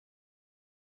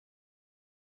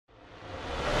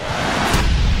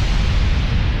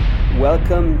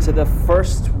Welcome to the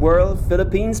First World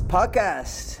Philippines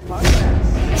podcast.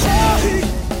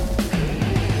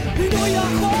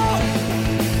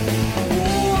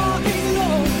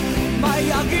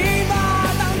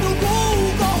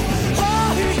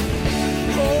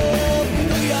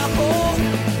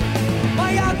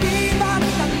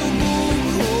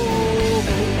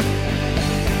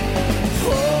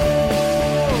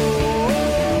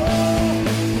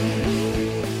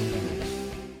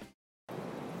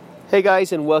 Hey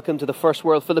guys, and welcome to the First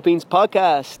World Philippines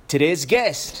podcast. Today's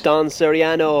guest, Don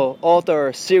Soriano,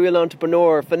 author, serial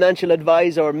entrepreneur, financial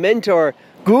advisor, mentor,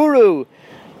 guru.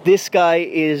 This guy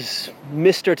is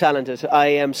Mr. Talented. I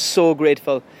am so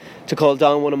grateful to call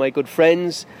Don one of my good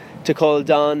friends, to call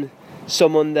Don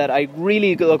someone that I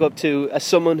really look up to as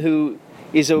someone who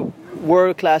is a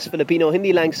world-class Filipino.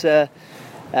 Hindi lang sa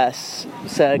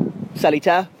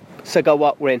salita, sa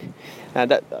gawa rin.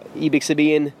 That ibig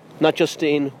sabihin, not just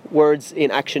in words,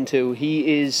 in action too.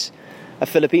 He is a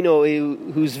Filipino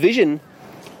whose vision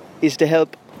is to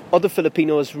help other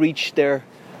Filipinos reach their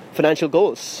financial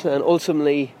goals and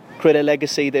ultimately create a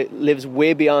legacy that lives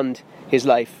way beyond his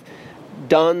life.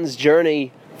 Don's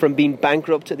journey from being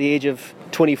bankrupt at the age of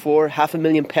 24,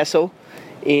 $500,000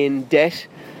 in debt,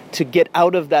 to get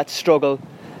out of that struggle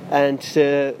and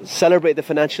to celebrate the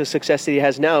financial success that he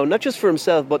has now, not just for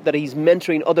himself, but that he's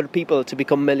mentoring other people to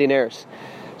become millionaires.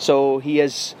 So he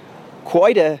has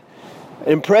quite an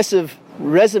impressive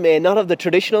resume, not of the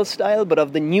traditional style, but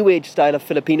of the new age style of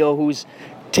Filipino who's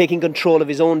taking control of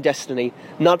his own destiny,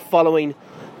 not following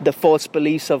the false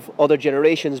beliefs of other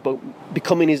generations, but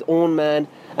becoming his own man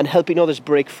and helping others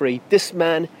break free. This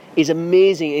man is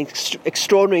amazing,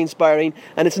 extraordinarily inspiring,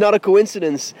 and it's not a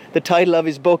coincidence. The title of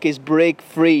his book is Break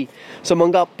Free. So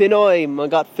mga Pinoy,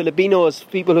 mga Filipinos,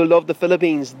 people who love the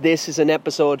Philippines, this is an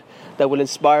episode that will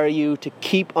inspire you to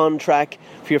keep on track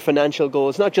for your financial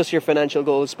goals. Not just your financial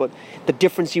goals, but the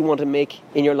difference you want to make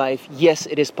in your life. Yes,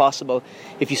 it is possible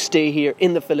if you stay here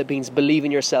in the Philippines, believe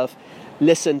in yourself,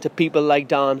 listen to people like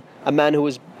Don, a man who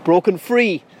was broken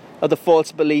free of the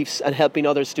false beliefs and helping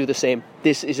others do the same.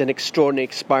 This is an extraordinary,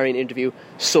 inspiring interview.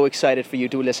 So excited for you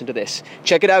to listen to this.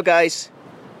 Check it out, guys.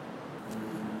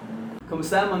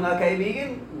 Kumusta mga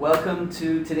kaibigan? Welcome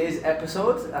to today's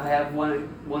episode. I have one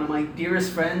of my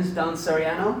dearest friends, Don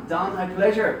Soriano. Don, a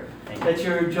pleasure that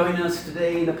you're joining us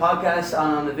today in the podcast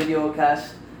and on the video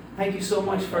cast. Thank you so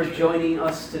much for joining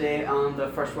us today on the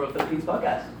First World Philippines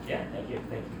podcast. Yeah, thank you.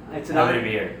 It's an honor to be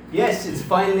here. Yes, it's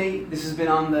finally, this has been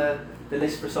on the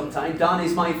list for some time. Don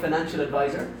is my financial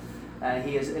advisor.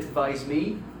 He has advised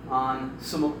me on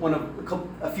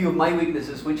a few of my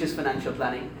weaknesses, which is financial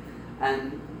planning.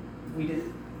 And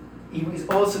he was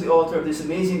also the author of this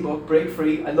amazing book, Break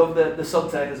Free. I love the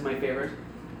subtitle, is my favorite.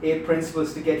 8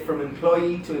 principles to get from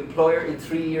employee to employer in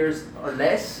 3 years or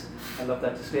less. I love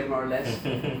that disclaimer, or less.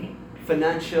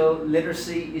 Financial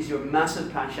literacy is your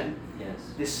massive passion. Yes.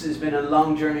 This has been a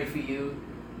long journey for you.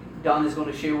 Don is going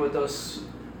to share with us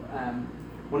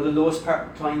one of the lowest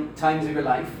times of your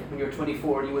life, when you were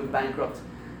 24, you went bankrupt,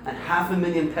 and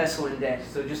 $500,000 in debt.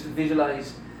 So just to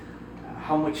visualize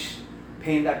how much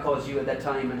pain that caused you at that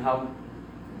time, and how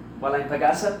walang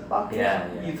pag-asa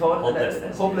you thought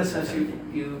hopelessness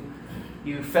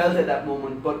you felt at that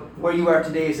moment. But where you are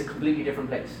today is a completely different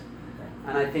place.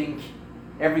 And I think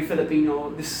every Filipino,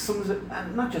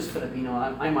 not just Filipino,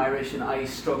 I'm Irish and I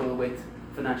struggle with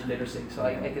financial literacy, so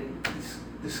I can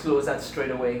disclose that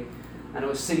straight away. And I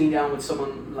was sitting down with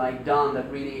someone like Don that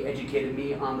really educated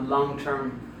me on the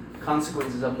long-term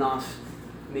consequences of not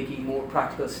making more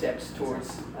practical steps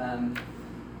towards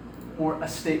more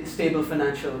stable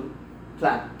financial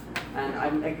plan.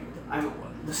 And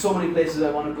there's so many places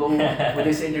I want to go with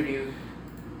this interview.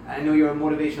 I know you're a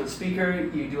motivational speaker.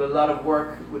 You do a lot of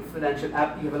work with financial. You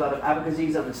have a lot of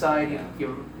advocacies on the side.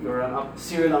 You're a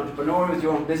serial entrepreneur with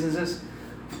your own businesses.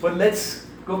 But let's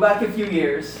go back a few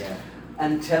years. Yeah.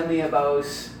 And tell me about,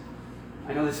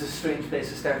 I know this is a strange place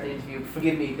to start the interview,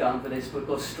 forgive me Don for this, but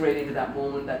go straight into that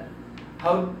moment,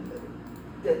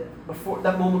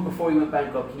 before you went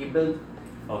bankrupt. Can you build,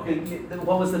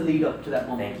 what was the lead up to that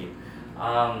moment? Thank you.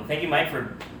 Thank you, Mike,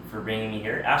 for bringing me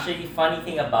here. Actually, funny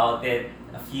thing about it,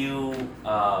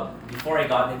 before I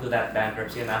got into that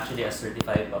bankruptcy, I'm actually a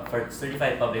certified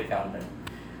public accountant.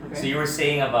 Okay. So you were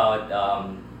saying about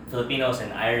Filipinos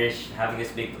and Irish having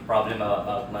this big problem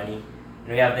about money.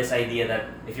 And we have this idea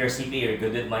that if you're a CPA, you're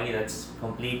good with money. That's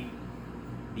complete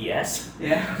BS.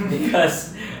 Yeah.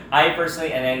 Because I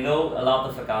personally, and I know a lot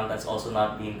of accountants also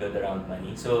not being good around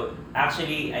money. So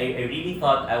actually, I really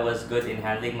thought I was good in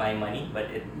handling my money, but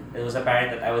it was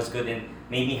apparent that I was good in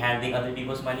maybe handling other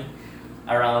people's money.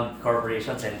 around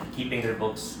corporations and keeping their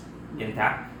books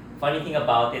intact. Funny thing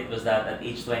about it was that at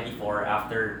age 24,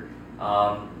 after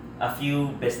a few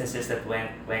businesses that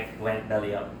went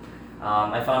belly up,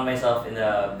 I found myself in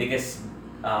the biggest,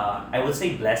 I would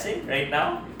say, blessing right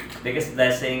now. Biggest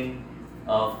blessing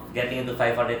of getting into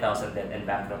 500,000 debt and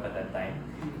bankrupt at that time.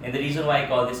 And the reason why I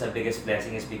call this a biggest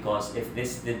blessing is because if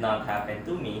this did not happen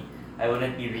to me, I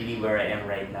wouldn't be really where I am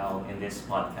right now in this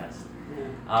podcast.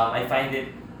 I find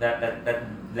it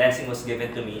that blessing was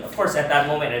given to me. Of course, at that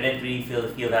moment, I didn't really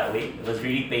feel that way. It was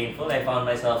really painful. I found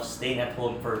myself staying at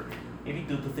home for maybe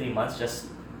 2 to 3 months, just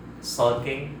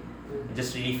sulking,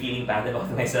 just really feeling bad about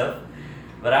myself.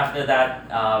 But after that,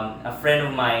 a friend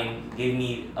of mine gave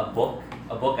me a book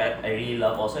I really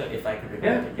love also, if I could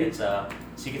recommend it. It's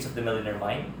Secrets of the Millionaire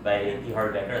Mind by T.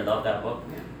 Harv Eker. I love that book.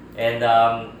 And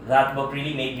that book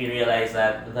really made me realize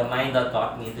that the mind that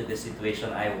got me into the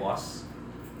situation I was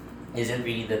isn't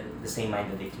really the same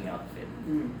mind that takes me out of it.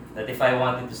 That if I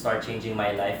wanted to start changing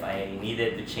my life, I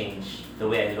needed to change the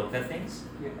way I looked at things.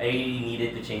 I really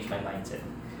needed to change my mindset.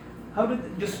 How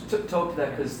did, just talk to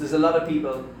that, because there's a lot of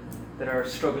people that are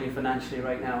struggling financially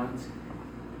right now, and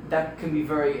that can be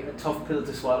a tough pill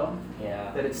to swallow.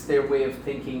 Yeah. That it's their way of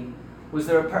thinking. Was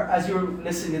there a part, as you were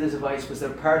listening to this advice, was there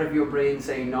a part of your brain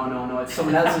saying, no, it's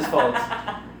someone else's fault?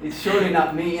 It's surely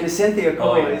not me. In a sense,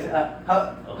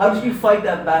 how did you fight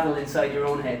that battle inside your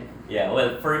own head? Yeah,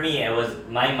 well, for me,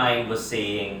 my mind was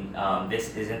saying,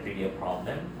 this isn't really a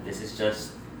problem. This is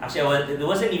just, actually, it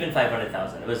wasn't even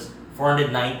 500,000. It was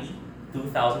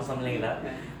 492,000, something like that.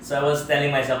 Yeah. So I was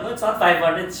telling myself, no, it's not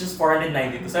 500, it's just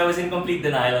 492. So I was in complete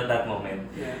denial at that moment.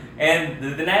 Yeah. And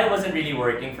the denial wasn't really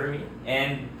working for me.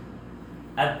 And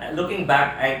looking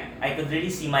back, I could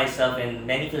really see myself in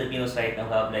many Filipinos right now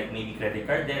who have like maybe credit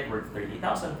card debt worth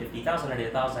 30,000, 50,000,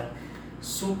 100,000.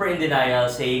 Super in denial,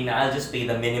 saying na I'll just pay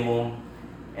the minimum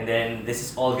and then this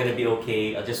is all gonna be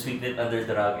okay. I'll just sweep it under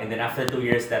the rug, and then after 2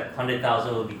 years, that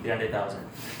 100,000 will be 300,000.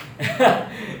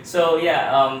 So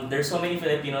yeah, there's so many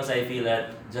Filipinos I feel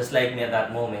that just like me at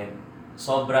that moment,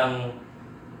 sobrang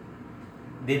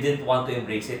they didn't want to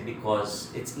embrace it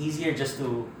because it's easier just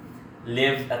to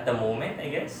live at the moment, I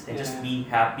guess, and just be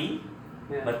happy,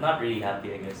 but not really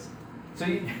happy, I guess. So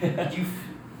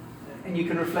and you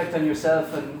can reflect on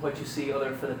yourself and what you see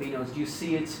other Filipinos. Do you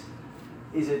see it?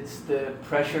 Is it the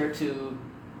pressure to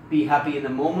be happy in the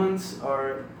moment,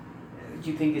 or do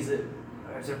you think is there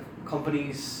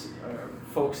companies or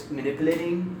folks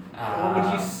manipulating? What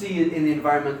do you see in the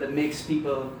environment that makes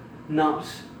people not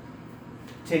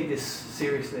take this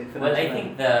seriously? Well, I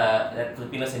think that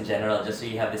Filipinos in general just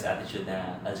really have this attitude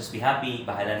na I'll just be happy,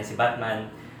 bahala na si Batman,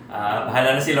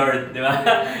 bahala na si Lord, di ba?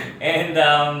 And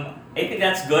I think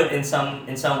that's good in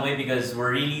some way because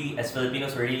we're really, as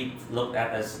Filipinos, we're really looked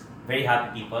at as very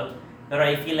happy people. But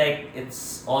I feel like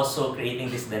it's also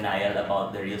creating this denial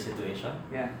about the real situation.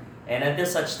 Yeah. And until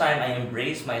such time I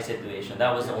embraced my situation,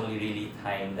 that was the only really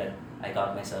time that I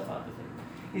got myself out of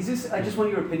it. Is this? I just want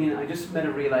your opinion. I just made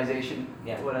a realization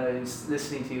when I was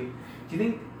listening to you. Do you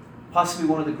think possibly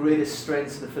one of the greatest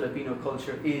strengths of the Filipino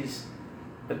culture is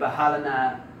the bahala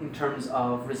na in terms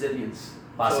of resilience?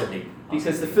 Possibly.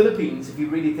 Because the Philippines, if you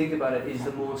really think about it, is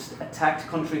the most attacked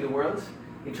country in the world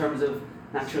in terms of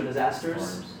natural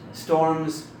disasters,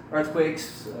 storms,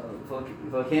 earthquakes,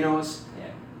 volcanoes. Yeah.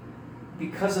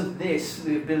 Because of this,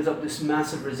 they've built up this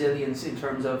massive resilience in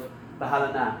terms of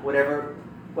bahala na, whatever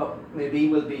what maybe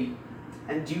will be.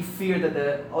 And do you fear that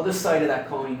the other side of that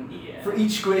coin, for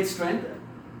each great strength,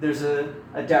 there's a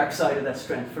dark side of that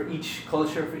strength for each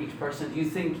culture, for each person? Do you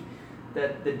think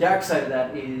that the dark side of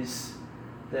that is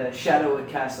the shadow it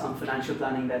casts on financial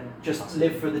planning, that just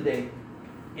live for the day?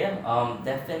 Yeah,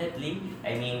 definitely.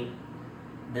 I mean,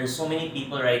 there's so many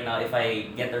people right now. If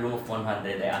I get a room of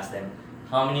 100, I ask them,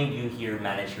 how many of you here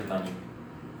manage your money?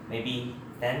 Maybe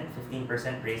 10,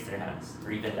 15% raise their hands,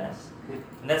 or even less.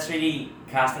 And that's really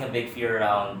casting a big fear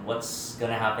around what's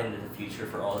going to happen in the future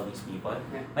for all of these people.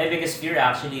 My biggest fear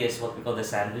actually is what we call the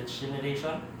sandwich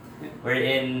generation,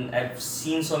 wherein I've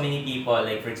seen so many people,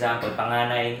 like for example,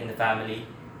 panganay in the family,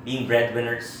 being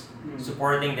breadwinners,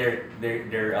 supporting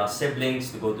their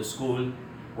siblings to go to school,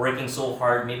 working so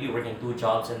hard, maybe working 2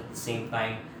 jobs at the same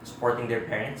time, supporting their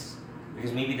parents,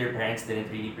 because maybe their parents didn't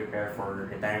really prepare for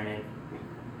retirement,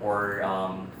 or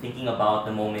thinking about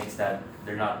the moments that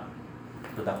they're not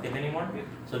productive anymore.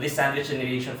 So this sandwich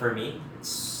generation for me, it's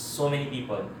so many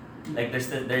people. Like there's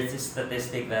this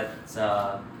statistic that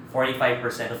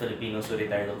 45% of Filipinos who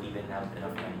retire don't even have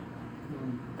enough money,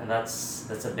 and that's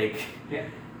a big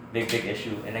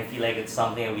issue. And I feel like it's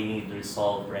something that we need to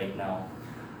resolve right now.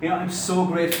 You know, I'm so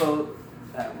grateful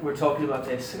we're talking about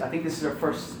this. I think this is our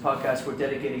first podcast we're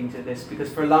dedicating to this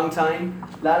because for a long time,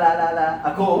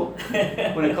 ako,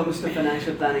 when it comes to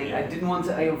financial planning, I didn't want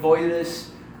to, I avoided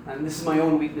this, and this is my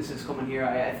own weaknesses coming here.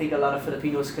 I think a lot of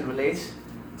Filipinos can relate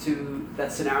to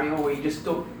that scenario where you just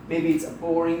don't, maybe it's a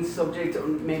boring subject, or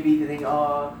maybe they think,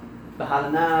 oh,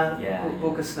 bahala na,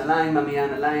 focus na lang, mamaya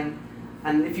na lang.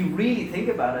 And if you really think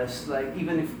about it, like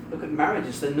even if look at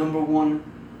marriages, the number one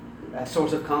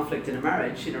source of conflict in a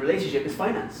marriage, in a relationship, is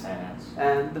finance.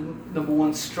 And the number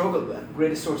one struggle, the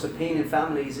greatest source of pain in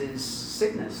families is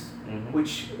sickness,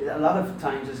 which a lot of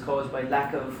times is caused by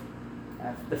lack of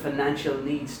the financial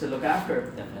needs to look after.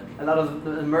 Definitely. A lot of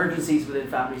the emergencies within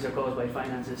families are caused by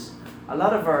finances. A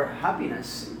lot of our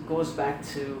happiness goes back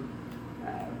to,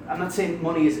 I'm not saying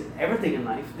money is everything in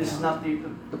life, this is not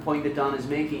the point that Don is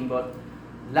making, but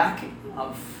lack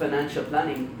of financial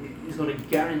planning is going to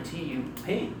guarantee you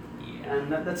pain.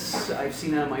 And that's I've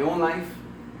seen that in my own life,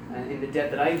 in the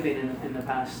debt that I've been in the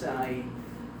past, and I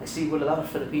see with a lot of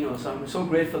Filipinos. So I'm so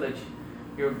grateful that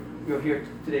you're here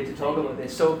today to talk about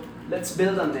this. So let's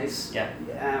build on this. Yeah.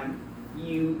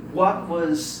 What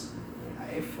was,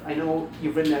 if I know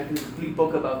you've written a complete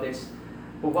book about this,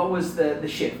 but what was the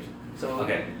shift? So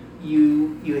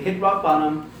you hit rock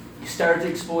bottom. You started to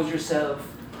expose yourself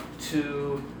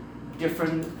to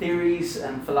different theories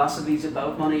and philosophies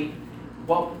about money.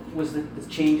 What was the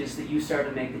changes that you started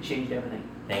to make that changed everything?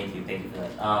 Thank you for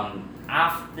that.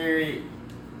 After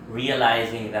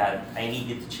realizing that I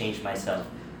needed to change myself,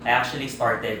 I actually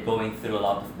started going through a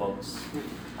lot of books,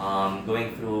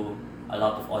 going through a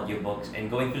lot of audiobooks,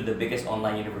 and going through the biggest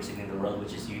online university in the world,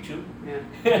 which is YouTube.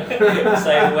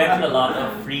 So I went through a lot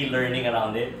of free learning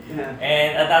around it.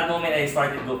 And at that moment, I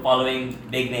started following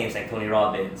big names like Tony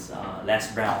Robbins,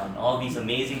 Les Brown, all these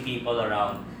amazing people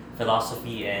around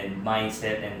philosophy and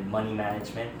mindset and money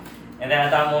management. And then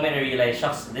at that moment I realized,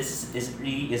 shucks, this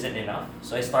really isn't enough.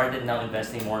 So I started now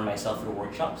investing more in myself through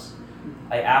workshops.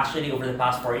 I actually, over the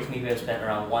past 4 years, maybe I've spent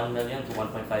around 1 million to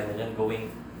 1.5 million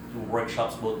going to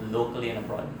workshops both locally and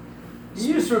abroad. Can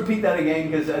you just repeat that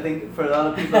again? Because I think for a lot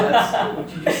of people, that's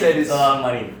what you just said is... It's a lot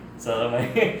of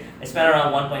money. I spent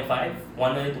around 1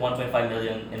 million to 1.5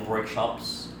 million in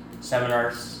workshops,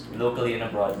 seminars, locally and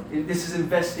abroad. This is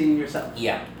investing in yourself.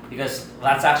 Yeah, because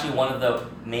that's actually one of the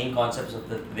main concepts of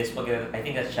this book. I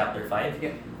think that's chapter 5.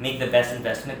 Yeah. Make the best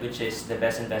investment, which is the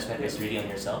best investment is really on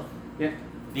yourself. Yeah.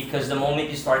 Because the moment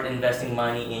you start investing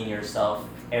money in yourself,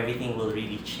 everything will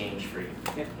really change for you.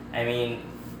 Yeah. I mean,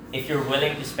 if you're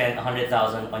willing to spend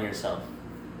 100,000 on yourself,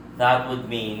 that would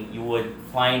mean you would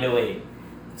find a way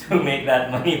to make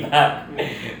that money back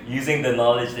using the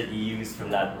knowledge that you used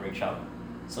from that workshop.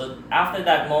 So after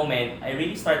that moment, I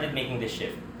really started making this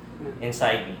shift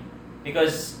inside me.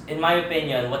 Because in my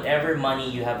opinion, whatever money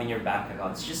you have in your bank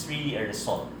account, it's just really a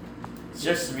result. It's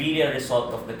just really a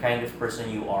result of the kind of person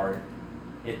you are,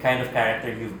 the kind of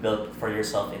character you've built for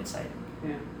yourself inside.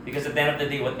 Yeah. Because at the end of the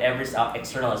day, whatever's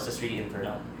external is just really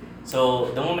internal. So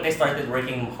the moment I started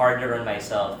working harder on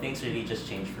myself, things really just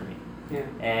changed for me. Yeah.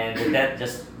 And the debt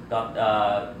just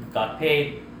got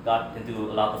paid, got into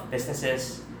a lot of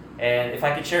businesses. And if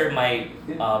I could share my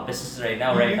businesses right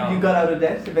now. You got out of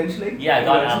debt eventually? Yeah, I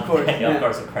got out of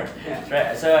course. Of course. Yeah.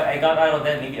 Right. So I got out of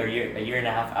debt maybe a year and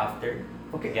a half after.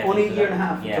 Okay, only a year and a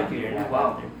half. Yeah, a year and a half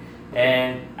wow. after.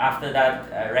 And after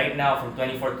that, right now from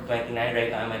 24 to 29,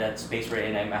 right now I'm at that space where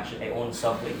I own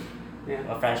Subway. Yeah.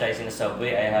 I'm franchising a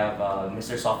Subway. I have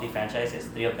Mr. Softy franchises,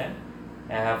 3 of them.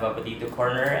 I have a Potato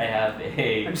Corner. I have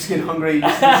a... I'm just getting hungry.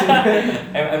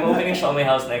 I'm opening Shomei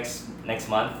House next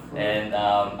month. And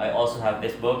I also have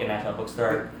this book in National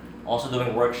Bookstore. Also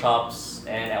doing workshops.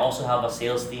 And I also have a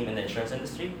sales team in the insurance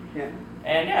industry. Yeah.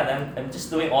 And yeah, then I'm just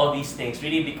doing all these things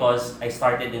really because I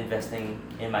started investing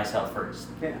in myself first.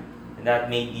 Yeah. And that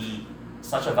made me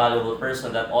such a valuable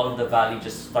person that all of the value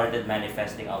just started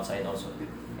manifesting outside also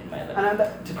in my life.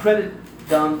 And to credit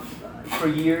Don, for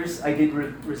years I did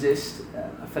resist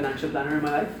a financial planner in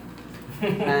my life.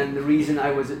 And the reason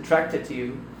I was attracted to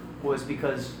you was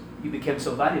because you became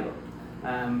so valuable.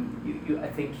 I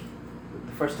think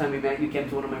the first time we met, you came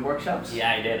to one of my workshops.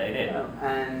 Yeah, I did.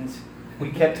 And we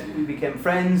became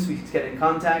friends, we get in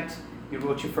contact. You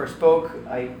wrote your first book.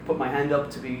 I put my hand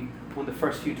up to be one of the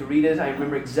first few to read it. I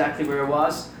remember exactly where I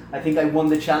was. I think I won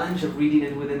the challenge of reading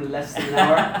it within less than an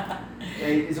hour.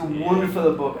 It's a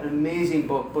wonderful book, an amazing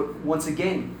book. But once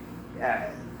again,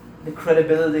 the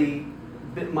credibility,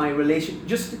 my relation,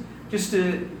 just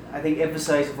to I think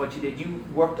emphasize what you did. You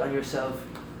worked on yourself.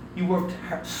 You worked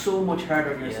so much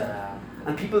harder on yourself,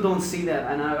 and people don't see that.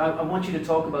 And I want you to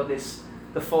talk about this.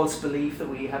 The false belief that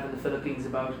we have in the Philippines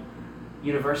about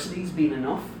universities being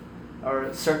enough.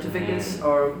 or certificates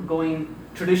or going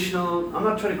traditional. I'm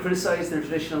not trying to criticize their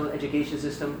traditional education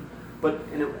system, but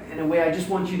in a way I just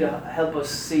want you to help us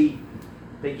see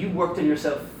that you worked on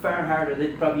yourself far harder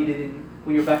than probably you did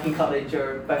when you were back in college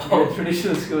or back in your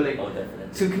traditional schooling. Oh, definitely.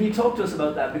 So can you talk to us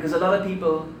about that? Because a lot of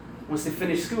people, once they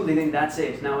finish school, they think that's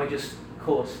it. Now I just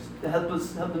coast. Help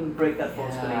them break that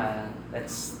false belief.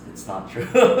 It's not true.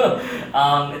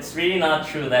 It's really not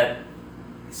true that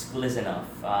school is enough.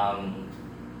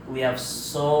 We have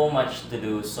so much to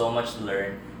do, so much to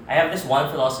learn. I have this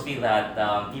one philosophy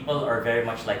that people are very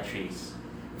much like trees.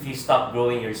 If you stop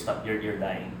growing, you're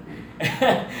dying.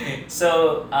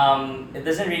 So it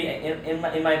doesn't really, in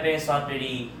my opinion, it's not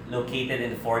really located in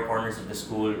the four corners of the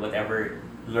school. Whatever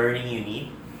learning you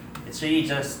need, it's really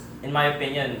just, in my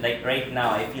opinion, like right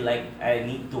now, I feel like I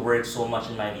need to work so much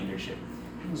in my leadership.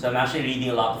 So I'm actually reading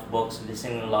a lot of books,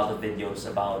 listening to a lot of videos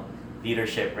about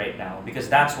leadership right now because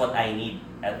that's what I need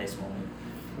at this moment.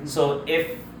 So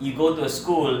if you go to a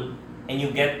school and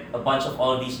you get a bunch of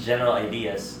all of these general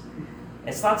ideas,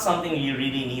 it's not something you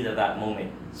really need at that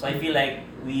moment. So I feel like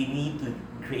we need to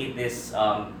create this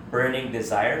burning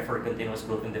desire for continuous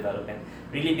growth and development,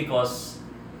 really, because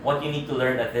what you need to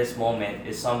learn at this moment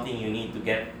is something you need to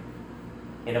get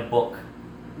in a book,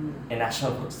 in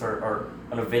National Bookstore, or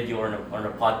on a video, or on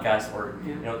a podcast, or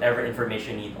whatever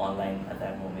information you need online at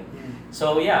that moment.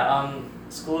 So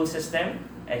school system,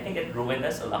 I think it ruined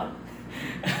us a lot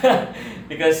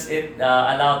because it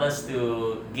allowed us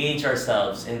to gauge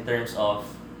ourselves in terms of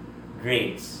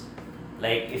grades.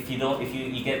 Like if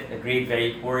you get a grade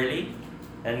very poorly,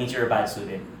 that means you're a bad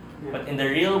student. But in the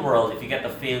real world, if you get a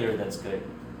failure, that's good.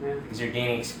 Because you're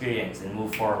gaining experience and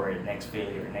move forward. Next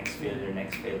failure, next failure,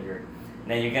 next failure. And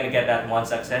then you're gonna get that one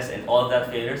success, and all of that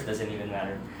failures doesn't even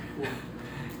matter.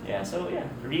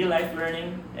 Real life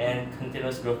learning and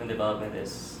continuous growth and development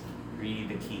is really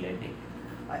the key, I think.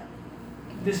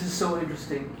 This is so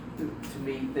interesting to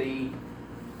me.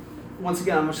 Once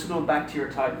again, I'm just going back to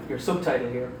your subtitle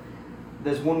here.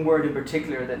 There's one word in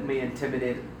particular that may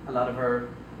intimidate a lot of our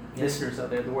listeners out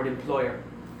there, the word employer.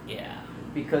 Yeah.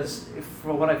 Because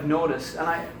from what I've noticed,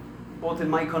 and both in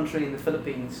my country and the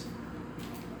Philippines,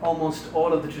 almost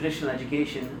all of the traditional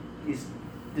education is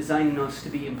designing us to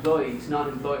be employees, not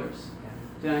employers.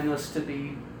 Designing us to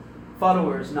be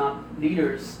followers, not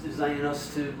leaders. Designing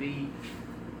us to be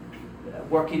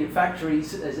working in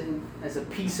factories as a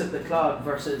piece of the clog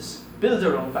versus build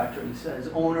our own factories as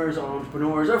owners or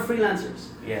entrepreneurs or freelancers.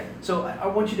 Yeah. So I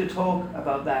want you to talk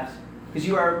about that, because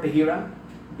you are Bahira,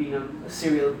 being a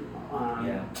serial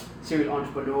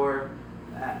entrepreneur,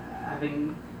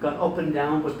 having gone up and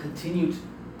down but continued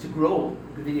to grow,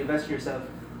 continue to invest in yourself.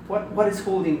 What is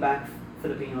holding back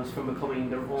Filipinos from becoming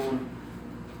their own,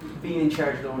 being in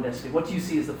charge of their own destiny? What do you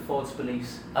see as the false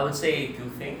beliefs? I would say two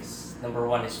things. Number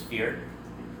one is fear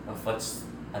of what's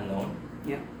unknown.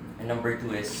 Yeah. And number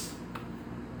two is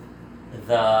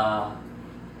the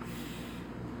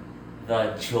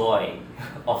joy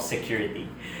of security.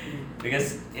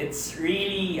 Because it's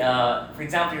really, for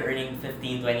example, you're earning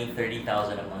 15, 20,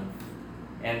 30,000 a month.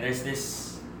 And there's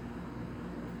this,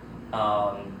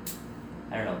 I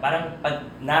don't know, parang pag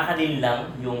nakalil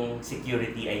lang yung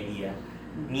security idea.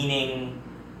 Meaning,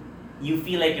 you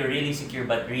feel like you're really secure,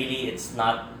 but really it's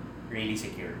not really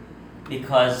secure.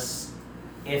 Because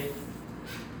if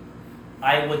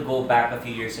I would go back a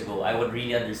few years ago, I would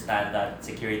really understand that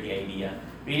security idea.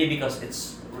 Really, because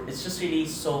it's just really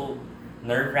so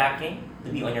nerve-wracking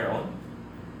to be on your own.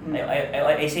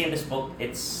 I say in this book,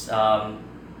 it's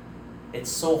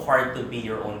so hard to be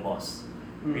your own boss.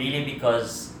 Really,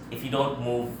 because if you don't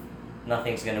move,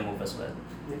 nothing's gonna move as well.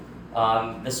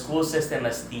 The school system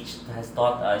has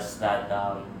taught us that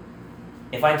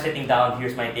if I'm sitting down,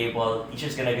 here's my table,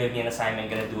 teacher's gonna give me an assignment,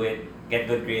 gonna do it, get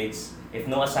good grades. If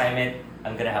no assignment,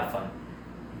 I'm gonna have fun.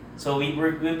 So we've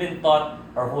been taught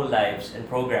our whole lives and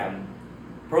program's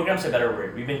a better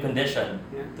word. We've been conditioned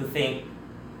to think,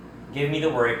 give me the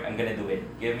work, I'm gonna do it.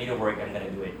 Give me the work, I'm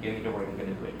gonna do it. Give me the work, I'm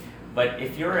gonna do it. But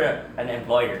if you're an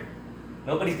employer,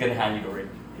 nobody's gonna hand you the work.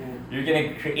 You're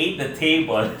gonna create the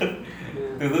table to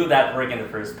do that work in the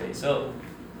first place. So,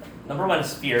 number one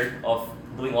is fear of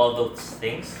doing all those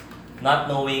things, not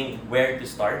knowing where to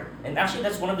start. And actually,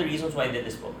 that's one of the reasons why I did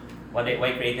this book. Why I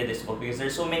created this book, because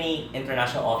there's so many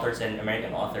international authors and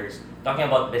American authors talking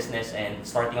about business and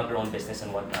starting up your own business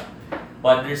and whatnot.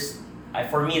 But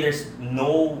for me, there's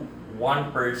no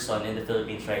one person in the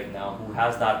Philippines right now who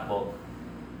has that book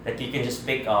that you can just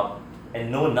pick up and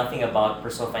know nothing about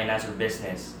personal finance or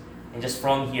business, and just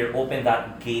from here open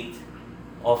that gate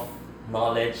of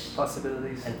knowledge,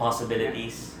 possibilities,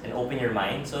 and open your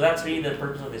mind. So that's really the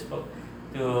purpose of this book.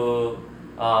 to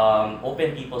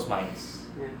open people's minds.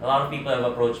 Yeah. A lot of people have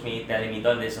approached me telling me,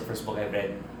 Don, this is the first book I've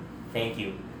read. Thank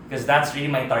you. Because that's really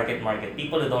my target market.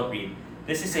 People who don't read.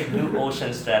 This is a blue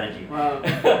ocean strategy. Wow.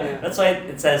 Yeah. That's why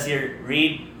it says here,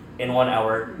 read in 1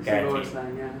 hour guaranteed.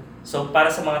 Yeah. So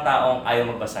para sa mga taong ayaw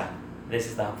magbasa, this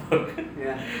is the book.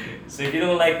 Yeah. So if you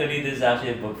don't like to read, this is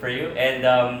actually a book for you. And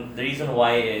the reason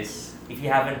why is, if you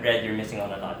haven't read, you're missing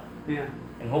on a lot. Yeah.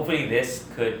 And hopefully this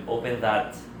could open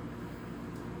that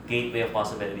gateway of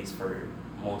possibilities for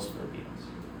most Filipinos.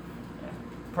 Yeah.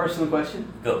 Personal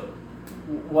question. Go.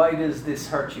 Why does this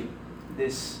hurt you?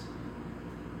 This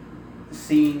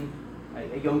seeing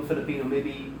a young Filipino,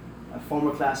 maybe a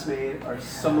former classmate or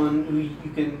someone who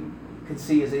you can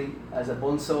see as a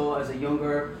bunso, as a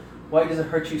younger. Why does it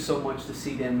hurt you so much to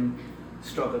see them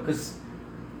struggle? Because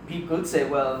people could say,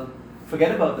 well,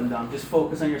 forget about them, Dom. Just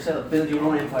focus on yourself. Build your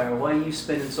own empire. Why are you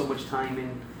spending so much time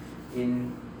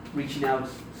in reaching out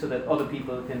so that other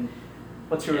people can?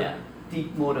 What's your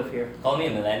deep motive here? Call me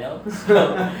a millennial.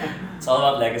 So it's all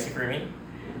about legacy for me.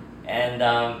 And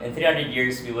in 300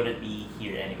 years, we wouldn't be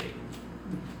here anyway.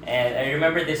 And I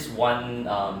remember this one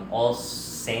All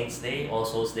Saints Day, All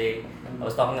Souls Day. I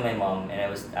was talking to my mom and I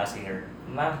was asking her,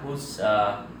 Ma, who's,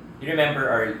 you remember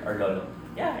our lolo?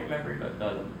 Yeah, I remember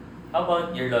lolo. How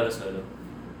about your lolo's lolo?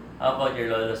 How about your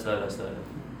lolo's lolo's lolo?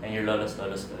 And your lolo's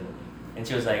lolo's lolo? And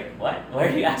she was like, what? Why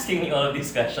are you asking me all of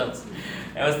these questions?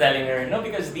 I was telling her, no,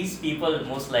 because these people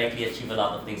most likely achieve a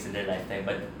lot of things in their lifetime,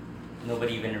 but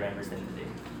nobody even remembers them today.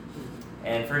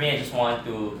 And for me, I just want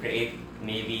to create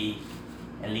maybe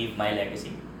and leave my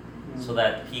legacy so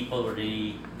that people will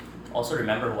really also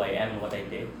remember who I am and what I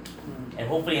did. And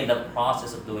hopefully in the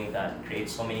process of doing that, create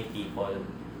so many people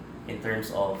in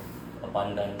terms of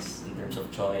abundance, in terms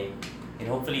of joy, and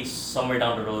hopefully somewhere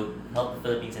down the road, help the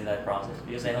Philippines in that process,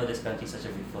 because I know this country is such a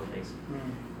beautiful place.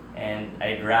 And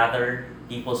I'd rather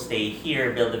people stay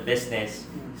here, build a business,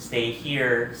 stay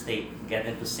here, get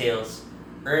into sales,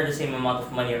 earn the same amount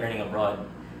of money you're earning abroad,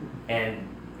 and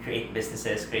create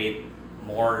businesses, create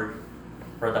more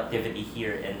productivity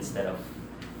here instead of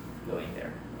going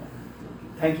there.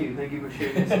 Thank you for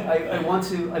sharing this.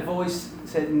 I've always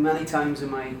said many times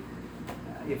in my,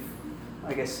 if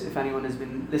anyone has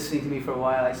been listening to me for a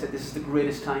while, I said this is the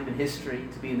greatest time in history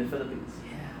to be in the Philippines.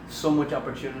 Yeah. So much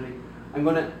opportunity. I'm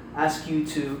going to ask you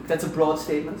to, that's a broad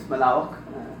statement, malawak,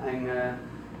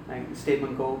 ang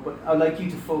statement ko, but I'd like you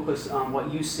to focus on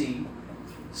what you see,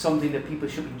 something that people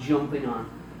should be jumping on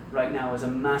right now as a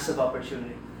massive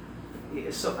opportunity.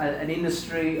 So an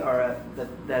industry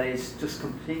that is just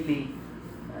completely,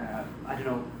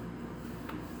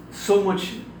 so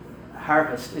much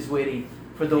harvest is waiting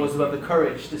for those who have the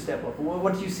courage to step up.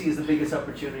 What do you see as the biggest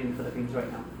opportunity in the Philippines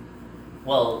right now?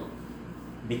 Well,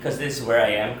 because this is where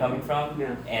I am coming from,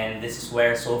 and this is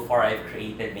where so far I've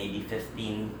created maybe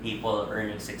 15 people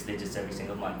earning 6 digits every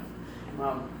single month.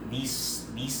 Wow.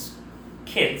 These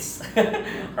kids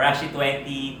are actually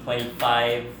 20,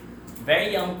 25,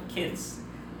 very young kids,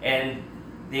 and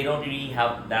they don't really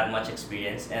have that much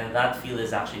experience, and that field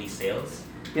is actually sales.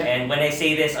 Yeah. And when I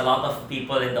say this, a lot of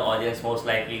people in the audience most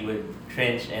likely would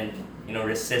cringe and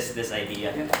resist this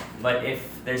idea. Yeah. But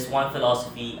if there's one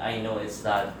philosophy I know, is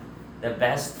that the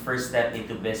best first step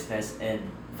into business and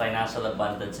financial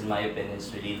abundance, in my opinion,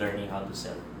 is really learning how to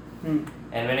sell. And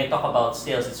when I talk about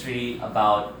sales, it's really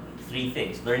about 3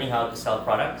 things: learning how to sell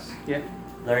products,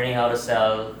 learning how to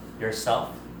sell yourself.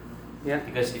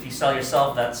 Because if you sell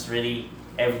yourself, that's really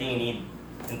everything you need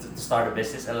to start a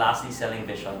business. And lastly, selling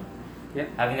vision.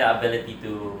 Having the ability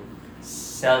to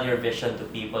sell your vision to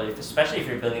people, especially if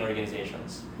you're building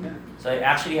organizations. So I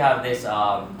actually have this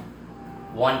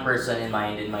one person in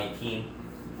mind in my team.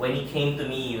 When he came to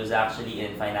me, he was actually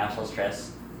in financial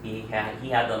stress. He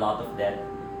had a lot of debt,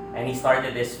 and he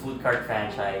started this food cart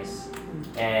franchise.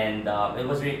 And it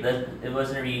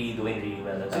wasn't really doing really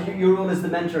well. So your role is the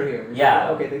mentor here.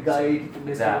 Yeah. Okay, the guide.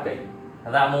 Exactly.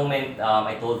 At that moment,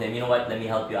 I told him, you know what? Let me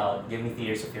help you out. Give me 3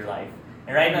 years of your life.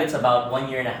 And right now it's about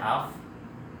 1.5 years.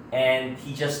 And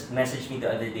he just messaged me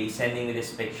the other day, sending me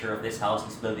this picture of this house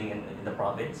he's building in the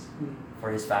province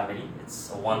for his family.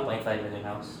 It's a 1.5 million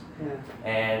house.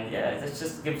 And it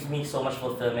just gives me so much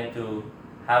fulfillment to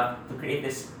create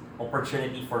this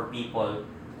opportunity for people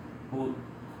who,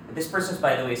 this person,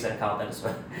 by the way, is an accountant as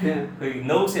well. Who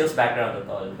no sales background at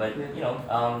all, but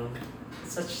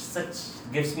such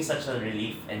gives me such a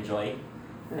relief and joy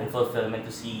and fulfillment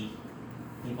to see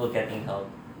people getting help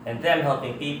and them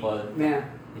helping people.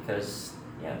 Because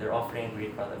they're offering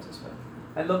great products as well.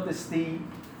 I love this. Can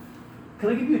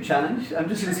I give you a challenge? I'm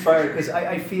just inspired because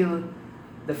I feel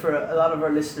that for a lot of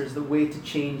our listeners, the way to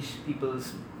change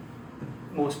people's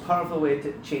most powerful way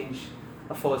to change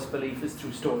a false belief is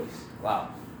through stories. Wow.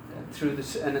 Through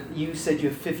this, and you said you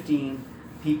have 15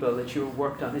 people that you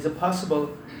worked on. Is it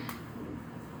possible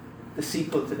the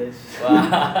sequel to this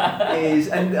Wow. is,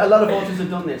 and a lot of authors have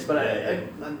done this, but Yeah,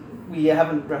 we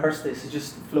haven't rehearsed this, it's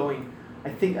just flowing. I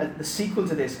think the sequel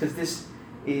to this, because this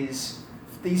is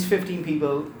these 15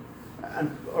 people,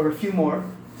 or a few more,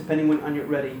 depending on you're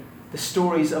ready, the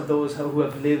stories of those who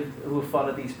have lived, who have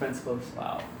followed these principles.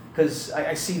 Wow. Because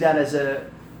I see that as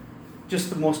just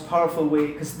the most powerful way,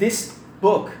 because this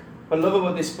book, what I love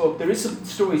about this book, there is some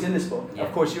stories in this book, Yeah.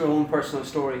 of course your own personal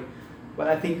story, but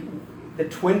I think the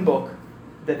twin book,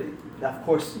 that of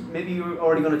course, maybe you're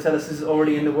already going to tell us this is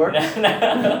already in the works,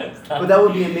 but that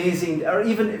would be amazing, or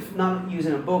even if not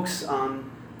using books, on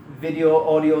video,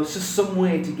 audio, it's just some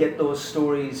way to get those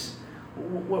stories.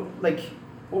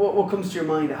 What comes to your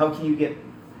mind? How can you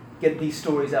get these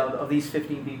stories out of these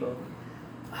 15 people?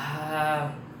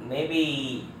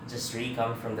 Maybe just really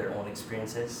come from their own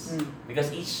experiences.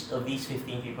 Because each of these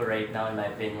 15 people right now, in my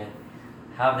opinion,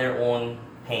 have their own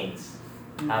pains,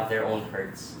 have their own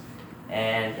hurts.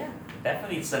 And yeah,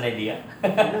 definitely it's an idea.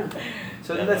 Yeah.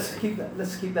 So Definitely.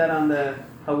 let's keep that on the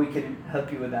how we can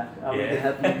help you with that. How we Yeah. can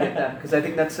help you get that, because I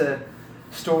think that's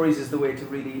stories is the way to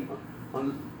really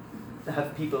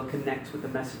have people connect with the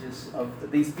messages of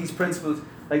these principles.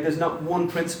 Like there's not one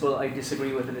principle I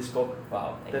disagree with in this book.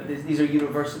 Wow. That these are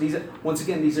universal. These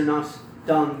are not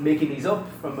Don making these up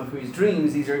from his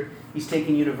dreams. He's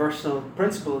taking universal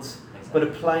principles, but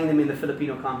applying them in the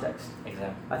Filipino context.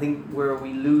 Exactly. I think where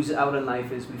we lose out in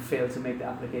life is we fail to make the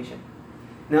application.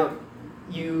 Now,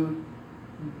 you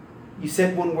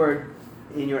said one word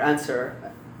in your answer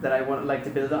that I would like to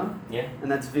build on, Yeah.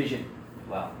 and that's vision.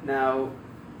 Wow. Now,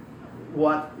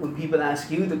 when people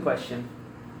ask you the question,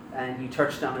 and you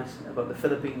touched on it about the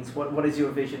Philippines, what is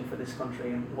your vision for this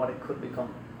country and what it could become?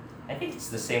 I think it's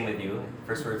the same with you.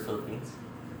 First world Philippines.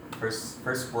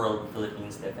 First world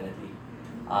Philippines, definitely.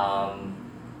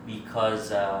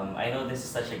 Because I know this is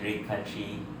such a great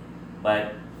country,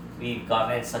 but we've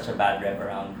gotten such a bad rep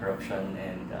around corruption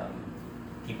and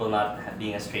people not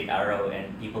being a straight arrow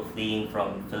and people fleeing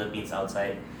from Philippines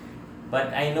outside.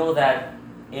 But I know that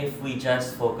if we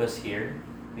just focus here,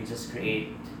 we just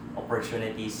create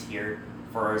opportunities here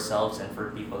for ourselves and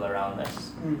for people around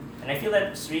us. And I feel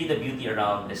that's really the beauty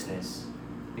around business,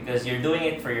 because you're doing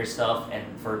it for yourself and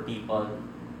for people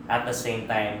at the same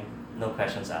time, no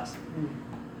questions asked.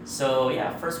 So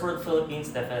yeah, first world Philippines,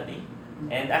 definitely.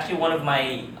 And actually one of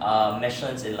my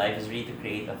missions in life is really to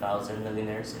create 1,000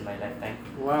 millionaires in my lifetime.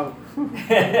 Wow.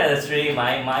 That's really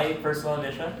my personal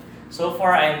mission. So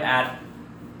far I'm at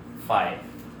 5.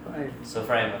 Right. So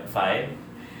far I'm at 5.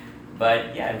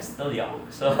 But yeah, I'm still young.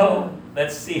 So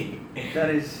let's see. That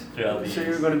is. Throughout the So years.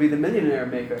 you're going to be the millionaire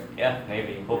maker. Yeah,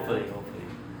 maybe. Hopefully.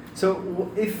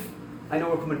 So if I know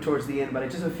we're coming towards the end, but I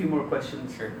just have a few more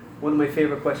questions. Sure. One of my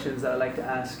favorite questions that I like to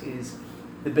ask is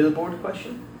the billboard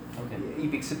question. Okay.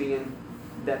 Ibig sabihin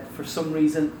that for some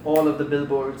reason all of the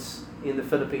billboards in the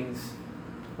Philippines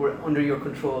were under your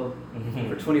control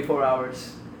for 24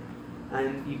 hours,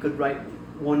 and you could write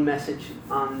one message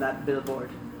on that billboard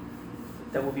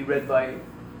that will be read by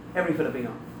every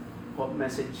Filipino. What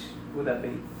message would that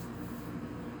be?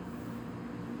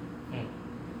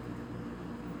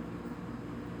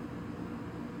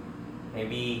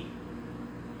 Maybe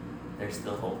there's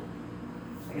still hope.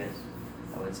 I guess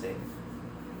I would say.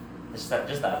 Just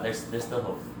that. There's still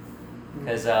hope.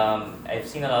 Because I've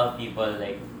seen a lot of people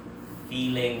like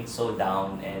feeling so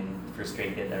down and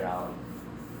frustrated around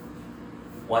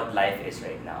what life is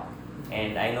right now.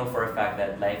 And I know for a fact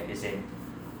that life isn't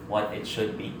what it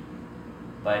should be.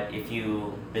 But if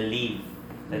you believe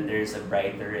that there's a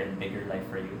brighter and bigger life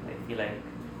for you, I feel like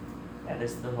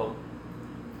there's still hope.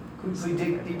 Could we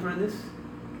dig deeper in this?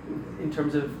 In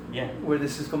terms of Yeah. where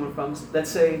this is coming from? Let's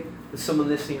say there's someone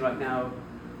listening right now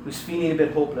who's feeling a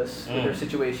bit hopeless with their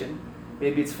situation.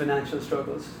 Maybe it's financial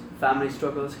struggles, family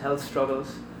struggles, health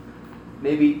struggles.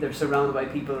 Maybe they're surrounded by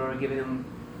people who are giving them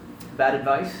bad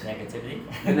advice. Negativity.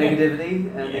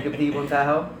 Negativity and Yeah. negativo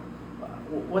taho.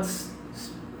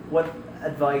 What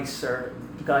advice or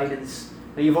guidance?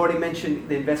 Now you've already mentioned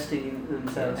the investing in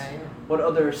themselves. Yeah. What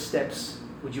other steps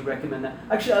would you recommend?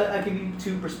 Actually, I'll give you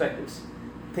two perspectives: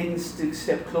 things to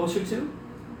step closer to,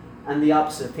 and the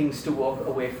opposite, things to walk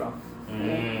away from.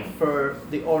 For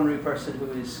the ordinary person who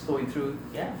is going through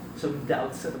some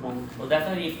doubts at the moment. Well,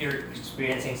 definitely if you're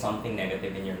experiencing something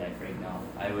negative in your life right now,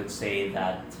 I would say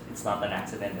that it's not an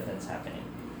accident that it's happening.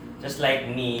 Just like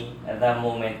me, at that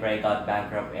moment where I got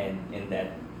bankrupt and in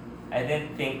debt, I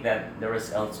didn't think that there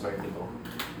was elsewhere to go.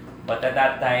 But at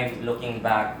that time, looking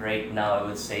back right now, I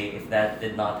would say if that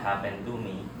did not happen to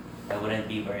me, I wouldn't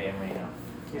be where I am right now.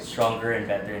 Yeah. Stronger and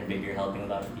better and bigger, helping a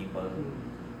lot of people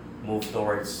move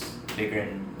towards bigger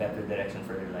and better direction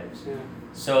for their lives. Yeah.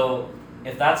 So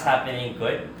if that's happening,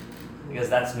 good, because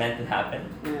that's meant to happen.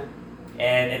 Yeah.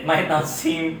 And it might not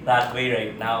seem that way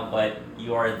right now, but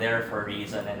you are there for a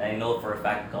reason, and I know for a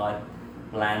fact God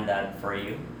planned that for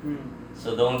you.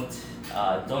 So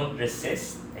don't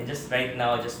resist, and just right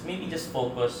now, maybe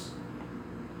focus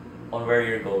on where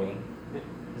you're going.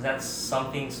 Because that's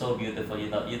something so beautiful.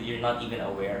 You're not even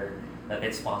aware that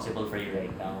it's possible for you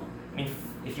right now. I mean,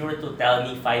 if you were to tell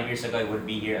me 5 years ago I would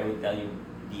be here, I would tell you,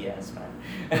 BS, man.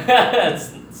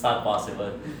 It's not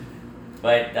possible.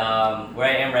 But where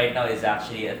I am right now is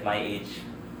actually at my age,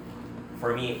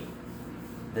 for me,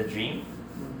 the dream.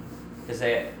 Because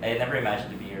I never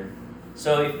imagined to be here.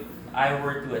 So if I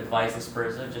were to advise this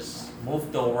person, just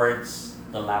move towards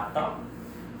the laptop,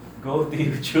 go to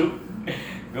YouTube,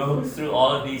 go through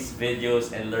all of these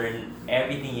videos and learn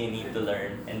everything you need to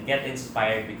learn and get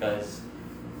inspired, because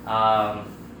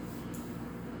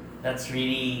that's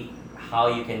really how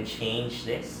you can change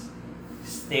this.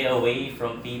 Stay away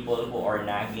from people who are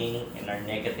nagging and are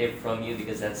negative from you,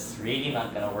 because that's really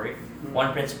not gonna work.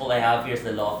 One principle I have here is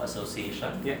the law of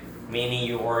association. Yeah. Meaning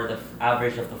you are the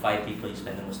average of the 5 people you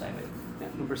spend the most time with. Yeah.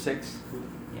 Number 6.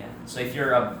 Yeah. So if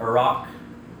you're a rock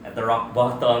at the rock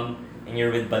bottom and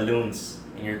you're with balloons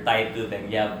and you're tied to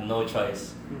them, you have no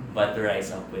choice but to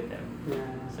rise up with them. Yeah.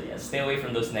 So yeah, stay away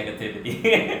from those negativity.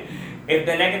 If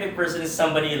the negative person is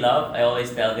somebody you love, I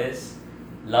always tell this,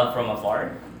 love from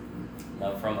afar.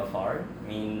 Love from afar. I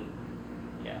mean,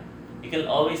 yeah, you can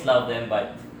always love them,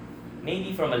 but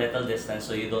maybe from a little distance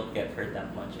so you don't get hurt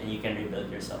that much, and you can rebuild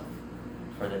yourself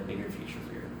for that bigger future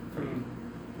for you.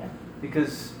 Yeah.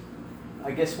 Because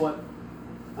I guess what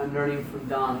I'm learning from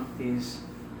Don is,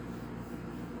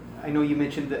 I know you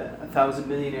mentioned 1,000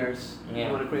 millionaires. Yeah.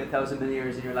 You want to create 1,000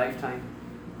 millionaires in your lifetime,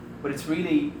 but it's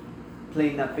really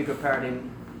playing that bigger part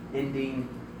in ending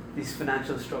these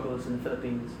financial struggles in the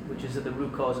Philippines, which is at the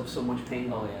root cause of so much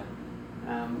pain. Oh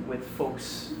yeah. With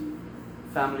folks,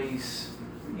 families,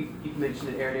 you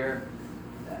mentioned it earlier,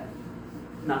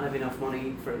 not have enough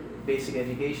money for basic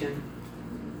education,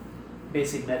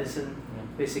 basic medicine,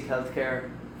 basic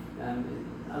healthcare.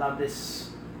 A lot of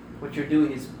this, what you're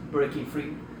doing is breaking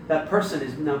free. That person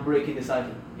is now breaking the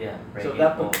cycle. Yeah. So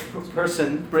that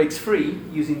person breaks free,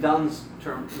 using Don's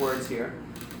words here,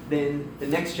 then the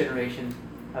next generation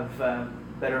have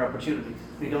better opportunities.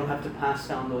 They don't have to pass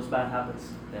down those bad habits.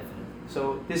 Definitely.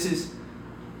 So this is,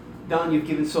 Don, you've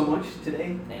given so much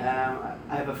today. Thank you.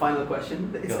 I have a final question.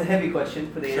 It's Go. the heavy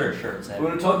question for the end. Sure. We're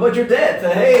going to talk about your death.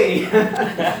 Hey!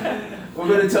 We're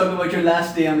going to talk about your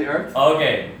last day on the earth.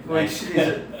 Okay. Which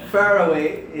is far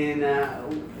away in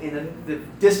the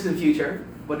distant future,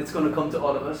 but it's going to come to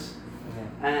all of us. Okay.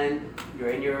 And you're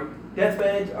in your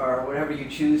deathbed or wherever you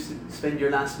choose to spend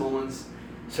your last moments,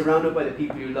 surrounded by the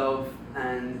people you love,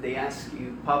 and they ask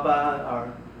you, Papa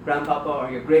or Grandpapa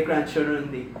or your great-grandchildren,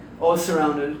 they all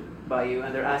surrounded by you,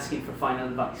 and they're asking for final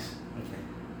advice. Okay.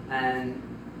 And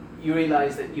you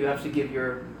realize that you have to give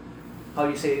your, how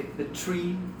do you say, the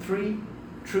three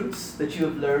truths that you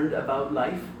have learned about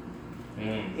life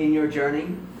in your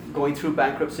journey, going through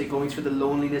bankruptcy, going through the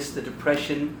loneliness, the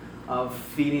depression of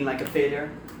feeling like a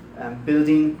failure,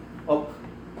 building up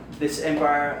this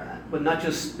empire, but not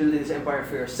just building this empire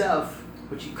for yourself,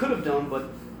 which you could have done, but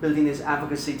building this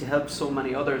advocacy to help so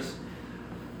many others.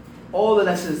 All the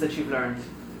lessons that you've learned,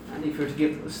 and if you were to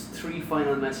give us 3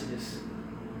 final messages,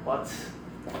 what's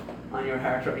on your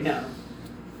heart right now?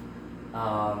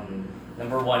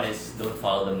 Number 1 is don't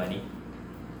follow the money.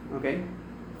 Okay?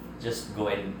 Just go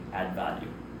and add value.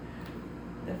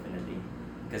 Definitely.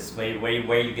 Because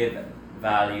where you give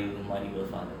value, money will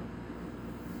follow.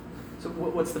 So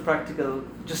what's the practical,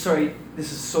 just sorry,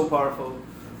 this is so powerful.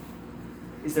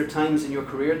 Is there times in your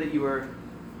career that you were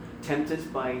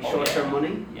tempted by short-term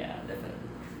money? Yeah, definitely.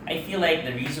 I feel like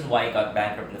the reason why I got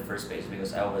bankrupt in the first place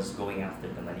because I was going after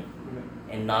the money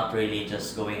and not really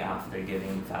just going after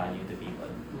giving value to people.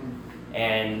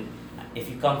 And if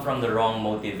you come from the wrong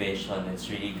motivation, it's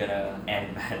really gonna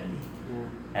end badly.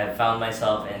 I've found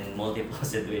myself in multiple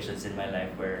situations in my life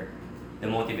where the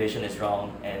motivation is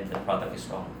wrong and the product is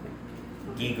wrong.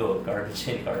 Gigo, garbage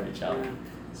in, garbage out.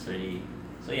 It's really,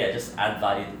 so yeah, just add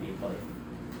value to people.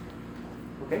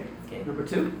 Okay. Number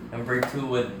 2? Number 2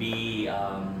 would be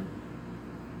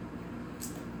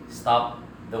stop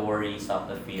the worry, stop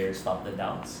the fear, stop the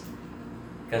doubts.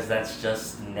 Because that's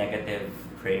just negative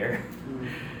prayer.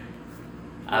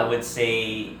 I would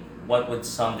say what would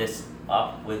sum this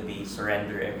up would be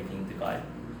surrender everything to God.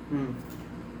 Mm.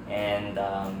 And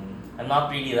I'm not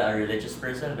really a religious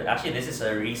person, but actually this is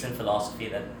a recent philosophy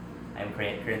that I'm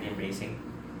currently embracing.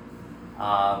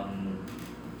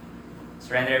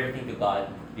 Surrender everything to God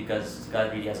because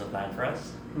God really has a plan for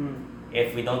us. Mm.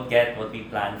 If we don't get what we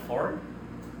planned for,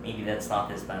 maybe that's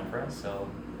not His plan for us. So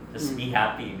just be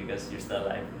happy because you're still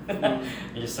alive.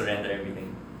 You just surrender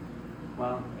everything.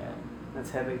 Wow. Yeah. That's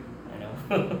heavy. I know.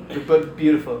 But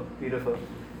beautiful, beautiful.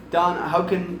 Don, how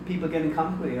can people get in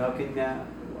contact with you? How can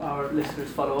our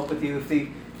listeners follow up with you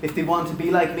if they want to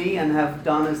be like me and have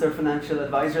Don as their financial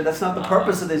advisor? That's not the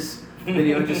purpose of this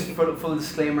video. Just for full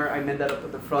disclaimer, I made that up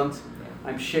at the front.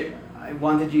 I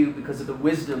wanted you because of the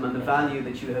wisdom and the value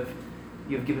that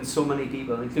you've given so many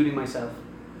people, including myself.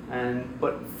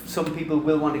 But some people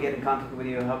will want to get in contact with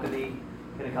you. How can they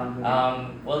get in contact with you?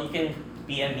 Well, you can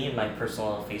PM me in my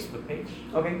personal Facebook page.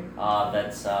 Okay.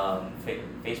 That's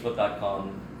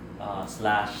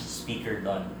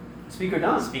facebook.com/SpeakerDon. Speaker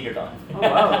Don. Speaker Don. Oh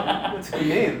wow, that's a good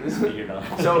name. Speaker Don.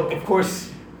 So of course,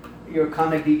 your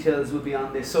contact details will be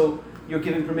on this. So you're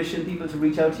giving permission people to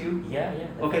reach out to you? Yeah.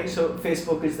 Okay, so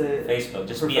Facebook is the... Facebook,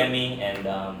 just PM me and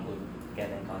we'll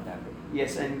get in contact with you.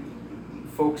 Yes, and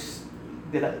folks,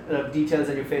 they'll have details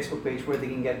on your Facebook page where they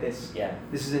can get this. Yeah.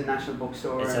 This is a National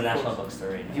Bookstore. It's a National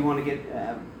Bookstore right now. If you want to get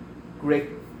great,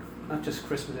 not just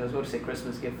Christmas, I was about to say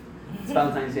Christmas gift. It's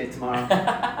Valentine's Day tomorrow.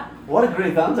 What a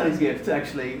great Valentine's gift,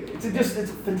 actually. It's a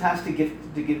fantastic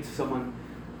gift to give to someone.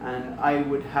 And I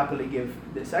would happily give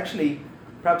this. Actually,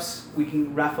 perhaps we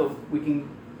can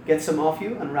get some off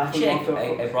you and raffle them off to our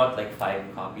folks. I brought like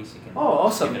 5 copies. You can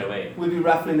awesome. give it away. We'll be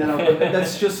raffling that out. But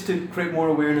that's just to create more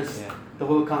awareness. Yeah. The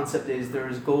whole concept is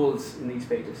there's goals in these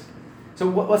pages. So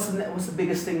what's the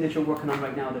biggest thing that you're working on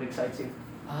right now that excites you?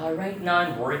 Right now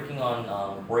I'm working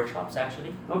on workshops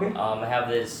actually. Okay. I have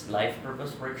this life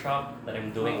purpose workshop that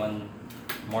I'm doing on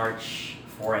March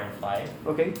 4 and 5.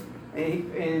 Okay.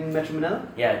 In Metro Manila?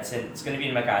 Yeah, it's going to be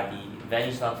in Makati.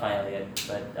 Venue's not final yet,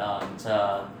 but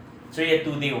it's really a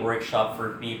 2-day workshop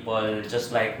for people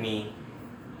just like me,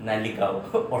 naligaw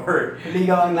or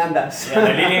ligaw ang landas. Yeah,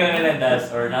 they're ligaw ang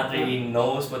landas or not really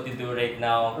knows what to do right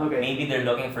now. Okay. Maybe they're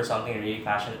looking for something they're really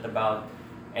passionate about,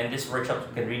 and this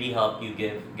workshop can really help you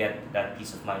get that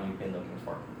peace of mind you've been looking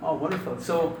for. Oh, wonderful!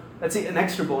 So let's see, an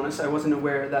extra bonus. I wasn't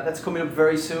aware of that. That's coming up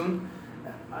very soon.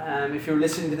 If you're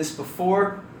listening to this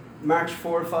before March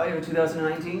 4 or 5 of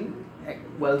 2019,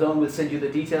 well done. We'll send you the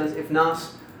details. If not,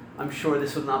 I'm sure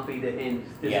this will not be the end.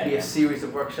 This will be a series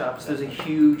of workshops. There's a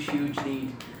huge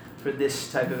need for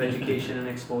this type of education and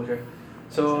exposure.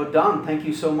 So Don, thank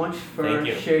you so much for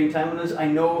sharing time with us. I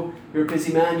know you're a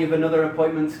busy man. You have another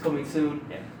appointment coming soon.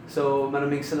 Yeah. So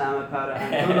maraming salamat para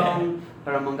ang tulong,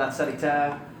 para Mangat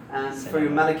Salita, and for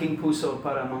your malaking puso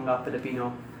para Mangat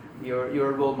Filipino. You're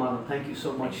a role model. Thank you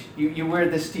so much. You wear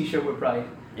this T-shirt with pride.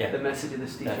 Yeah. The message of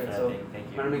this T-shirt. Definitely. So thank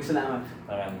you. maraming salamat.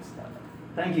 Maraming salamat.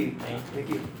 Thank you. Thank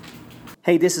you.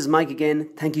 Hey, this is Mike again.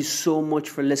 Thank you so much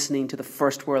for listening to the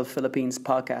First World Philippines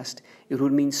podcast. It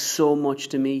would mean so much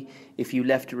to me if you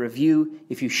left a review,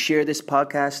 if you share this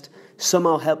podcast,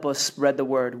 somehow help us spread the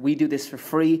word. We do this for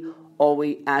free. All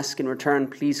we ask in return,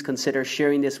 please consider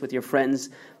sharing this with your friends,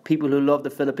 people who love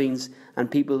the Philippines, and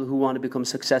people who want to become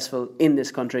successful in this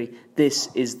country. This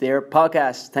is their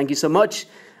podcast. Thank you so much.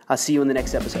 I'll see you in the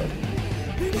next episode.